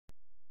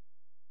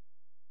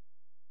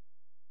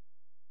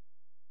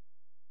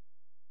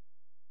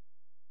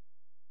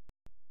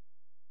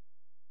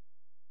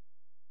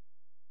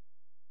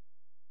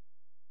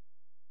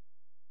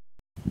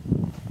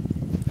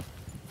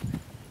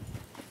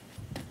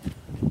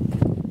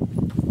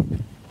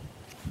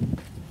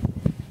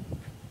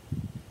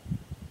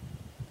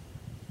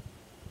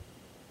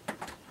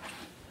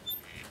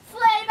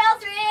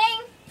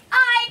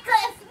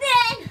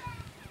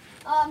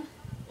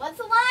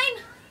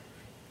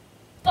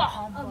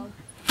humbug.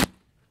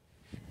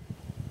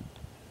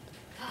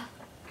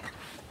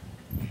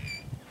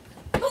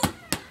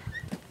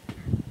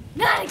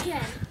 Not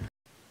again!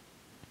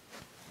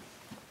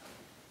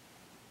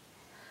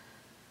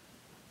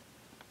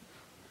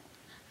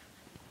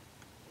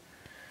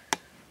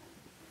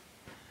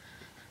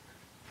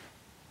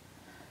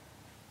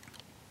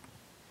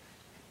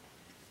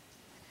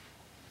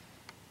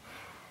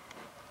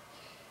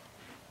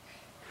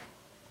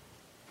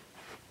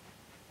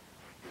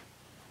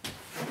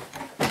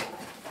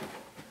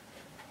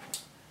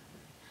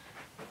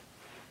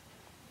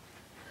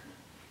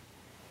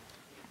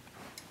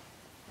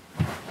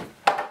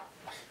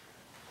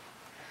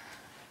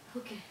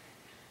 Okay,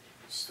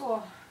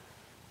 store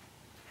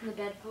on the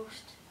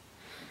bedpost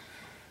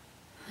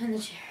and the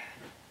chair.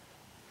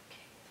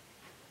 Okay.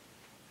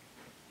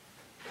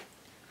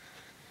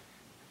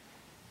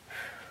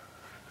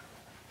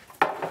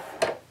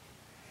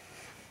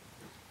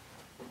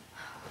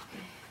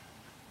 Okay.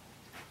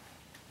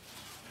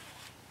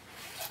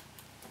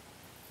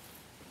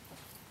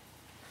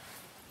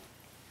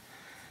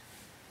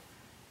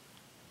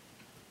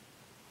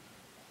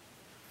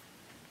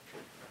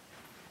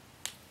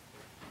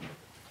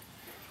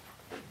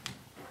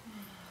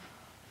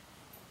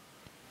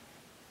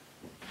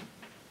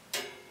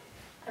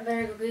 I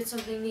better go get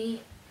something to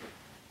eat.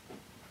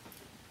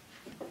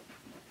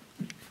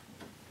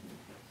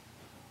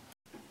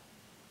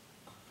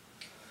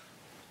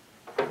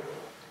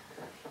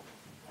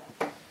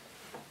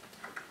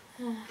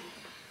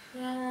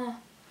 No,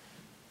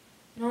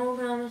 no,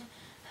 Grandma.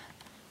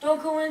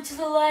 Don't go into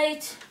the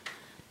light.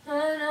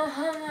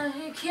 No,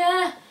 you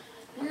can't.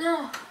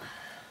 No.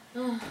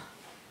 No.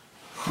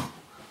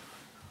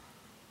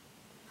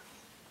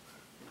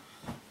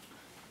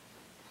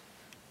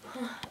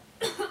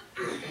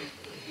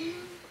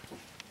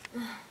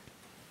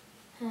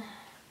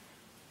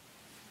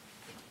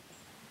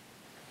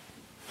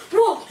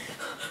 Whoa!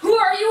 Who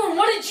are you and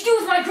what did you do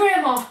with my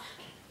grandma?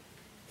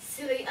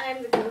 Silly,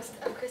 I'm the ghost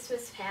of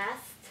Christmas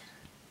past.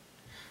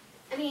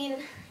 I mean,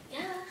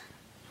 yeah.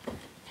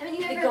 Haven't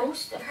you The ever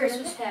ghost of heard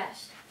Christmas it?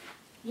 past.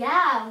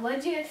 Yeah,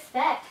 what'd you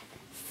expect?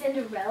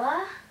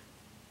 Cinderella?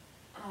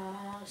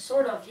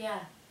 Sort of, yeah.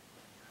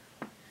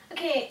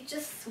 Okay,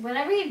 just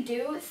whenever you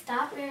do,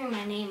 stop wearing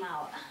my name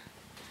out.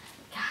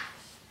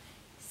 Gosh,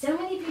 so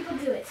many people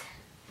do it.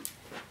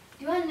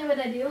 Do you want to know what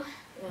I do?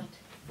 What?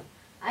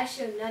 I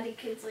show naughty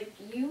kids like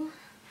you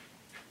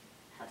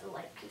how to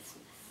like Christmas.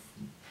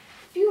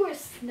 If you were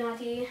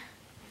snotty,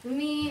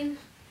 mean,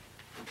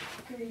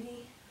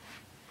 greedy,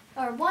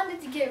 or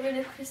wanted to get rid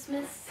of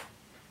Christmas,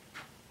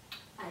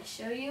 I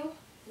show you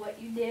what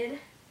you did in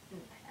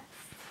the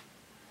past.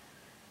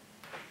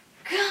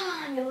 Come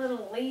on, you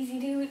little lazy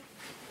dude.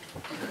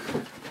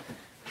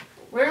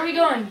 Where are we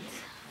going?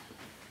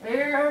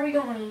 Where are we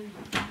going?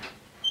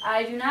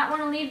 I do not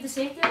want to leave the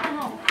safety of my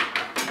home.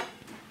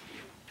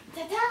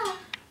 Ta-da!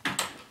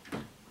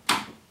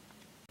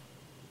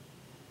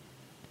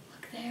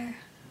 Look there.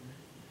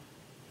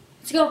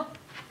 Let's go.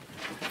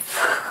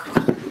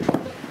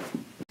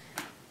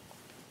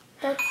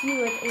 That's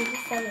you at age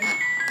 7.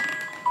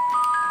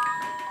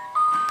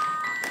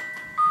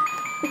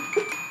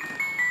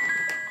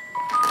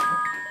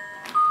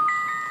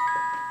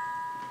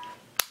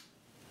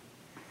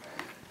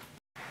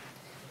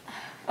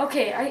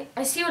 Okay,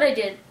 I see what I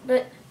did,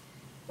 but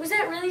was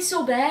that really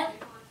so bad?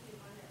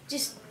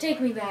 Just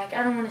take me back.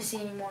 I don't want to see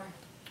anymore.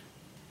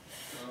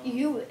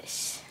 You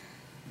wish.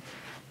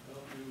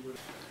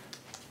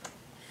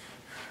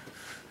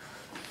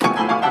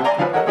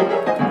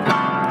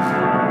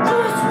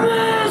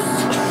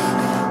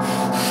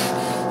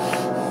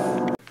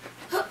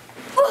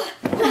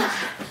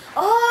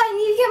 Oh, I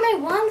need to get my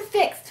wand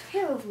fixed. We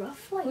have a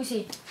rough life. Who's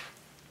he?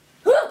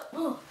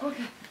 Oh,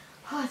 okay.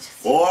 Oh,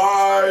 just...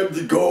 I'm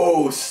the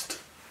ghost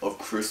of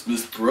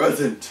Christmas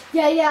present.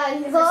 Yeah,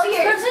 he's all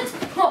Christmas yours.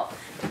 present? Oh,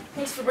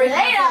 thanks for breaking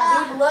Later,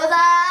 my phone,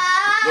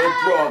 dude. No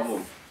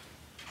problem.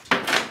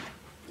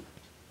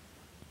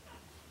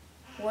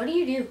 What do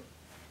you do?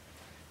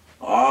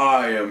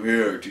 I am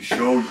here to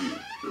show you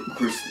your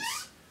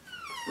Christmas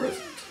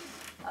present.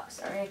 Oh,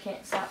 sorry, I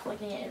can't stop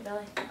looking at your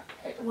belly.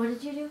 What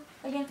did you do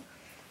again?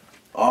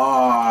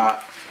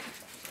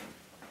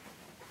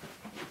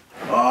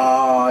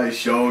 I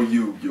show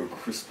you your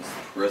Christmas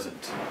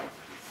present.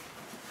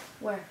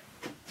 Where?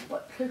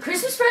 What? Your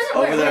Christmas present?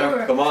 Over Where? there,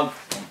 Where? come on.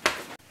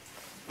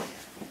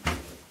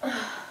 I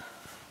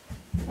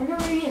know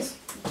where he is.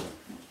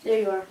 There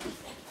you are.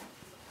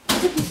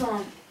 What took you so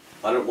long?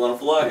 I don't want to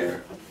fly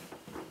here.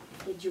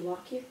 Did you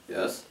walk here?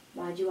 Yes?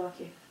 Why'd you walk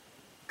here?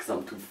 Because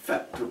I'm too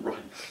fat to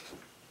run.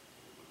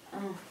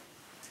 Oh.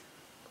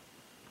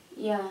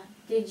 Yeah,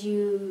 did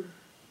you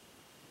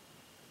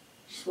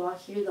just walk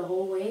here the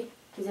whole way?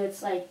 Because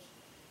it's like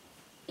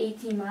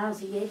 18 miles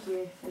to get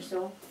here or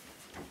so.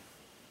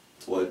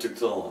 That's why it took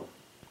so long.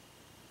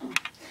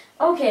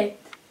 Oh. Okay,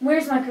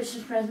 where's my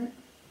Christmas present?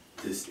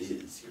 This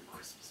is your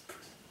Christmas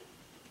present.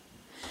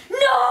 No!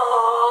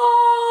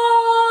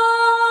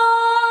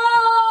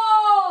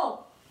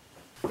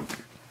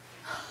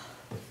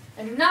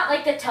 I do not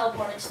like the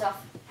teleporting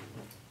stuff.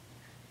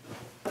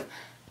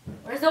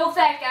 Where's the old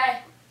fat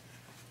guy?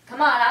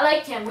 Come on, I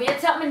liked him. We had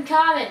something in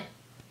common.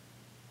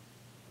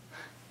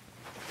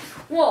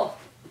 Whoa,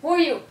 who are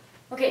you?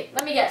 Okay,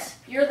 let me guess.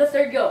 You're the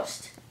third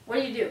ghost. What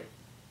do you do?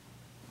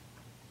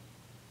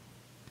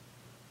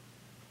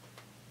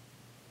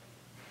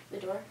 The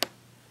door?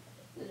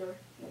 The door?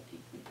 You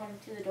pointing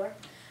to the door?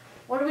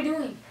 What are we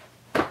doing?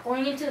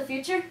 Going into the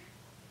future?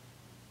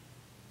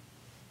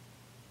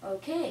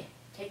 Okay,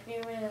 take me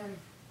away then.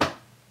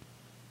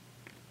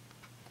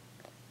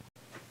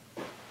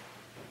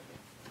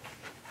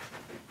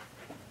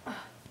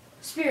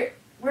 Spirit,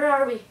 where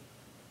are we?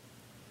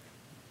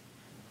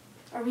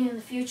 Are we in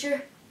the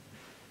future?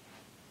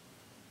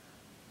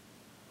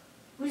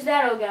 Who's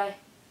that old guy?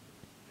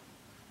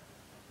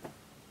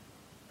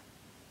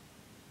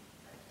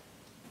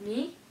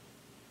 Me?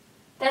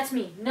 That's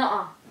me.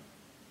 Nuh-uh.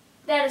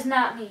 That is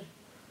not me.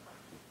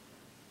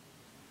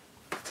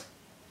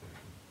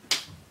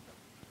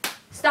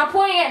 Stop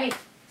pointing at me.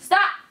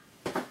 Stop.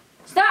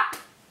 Stop.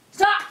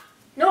 Stop.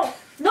 No.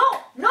 No.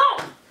 No.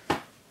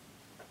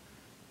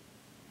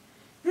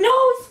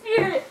 No,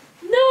 Spirit.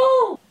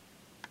 No.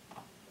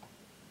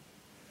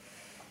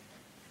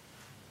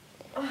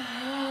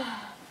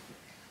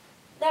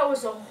 That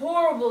was a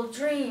horrible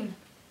dream.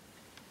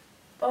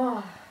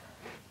 Oh.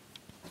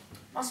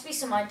 Must be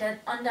some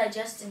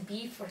undigested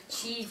beef or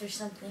cheese or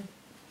something.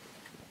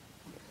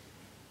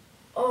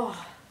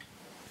 Oh.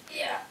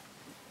 Yeah.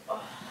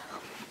 Oh.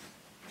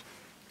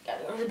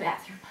 Gotta go to the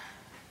bathroom.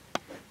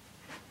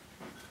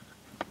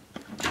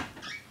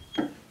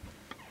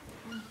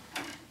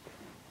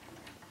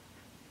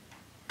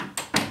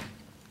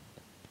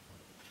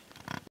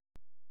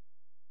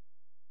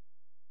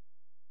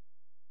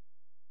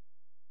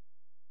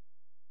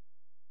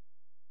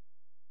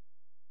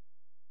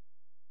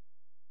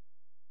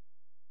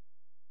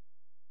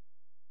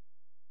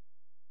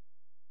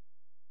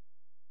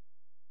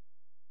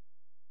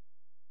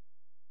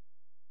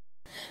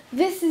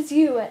 This is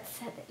you at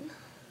 7.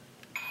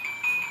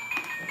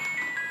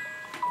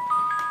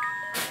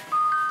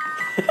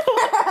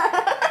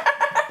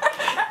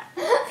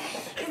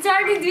 It's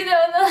hard to do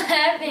that without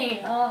laughing.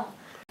 Oh,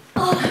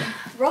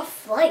 rough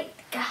flight.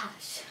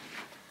 Gosh.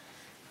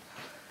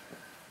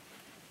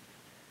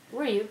 Who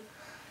are you?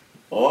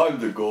 I'm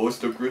the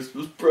ghost of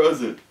Christmas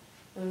present.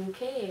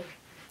 Okay.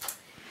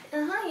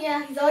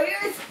 Yeah, he's all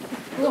yours.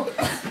 Whoa.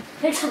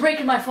 Thanks for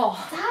breaking my fall.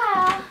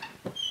 Ah.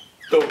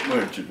 Don't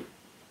mention it.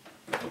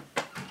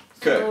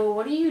 Okay. So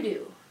what do you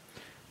do?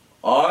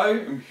 I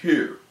am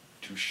here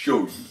to show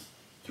you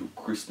your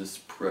Christmas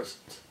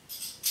present.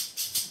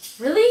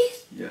 Really?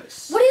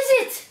 Yes. What is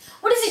it?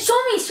 What is it?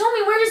 Show me. Show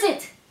me. Where is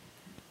it?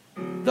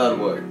 That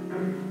way.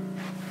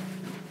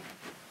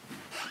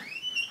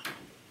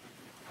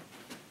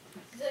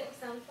 Is that your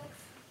sound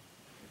effects?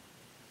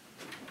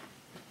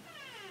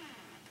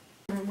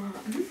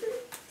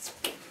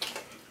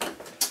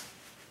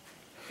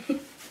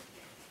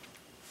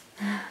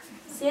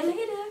 See you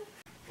later.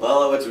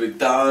 Well, I went to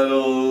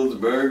McDonald's,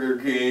 Burger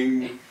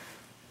King.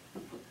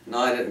 No,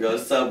 I didn't go to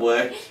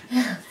Subway.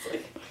 It's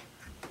like,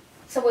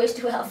 Subway's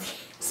too healthy.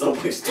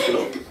 Subway's too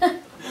healthy.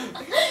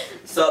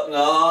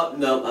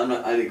 No, I'm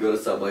not. I didn't go to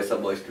Subway.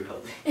 Subway's too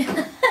healthy.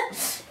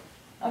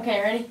 Okay,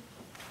 ready?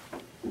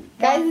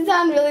 Guys, it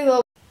sounds really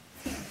low.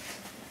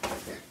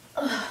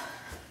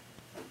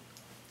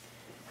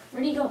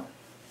 Where'd you go?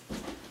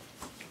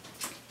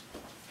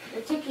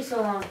 It took you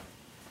so long.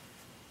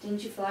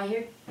 Didn't you fly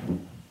here?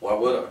 Why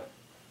would I?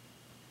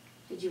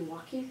 Did you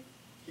walk here?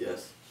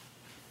 Yes.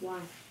 Why?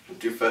 I'm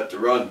too fat to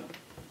run.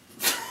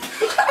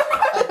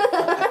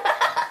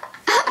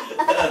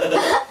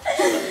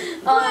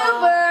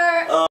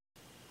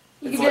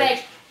 You could be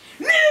like,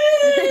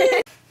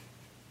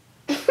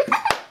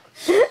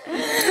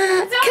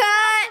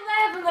 Cut!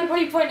 I'm like, what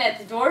are you pointing at?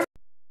 The door?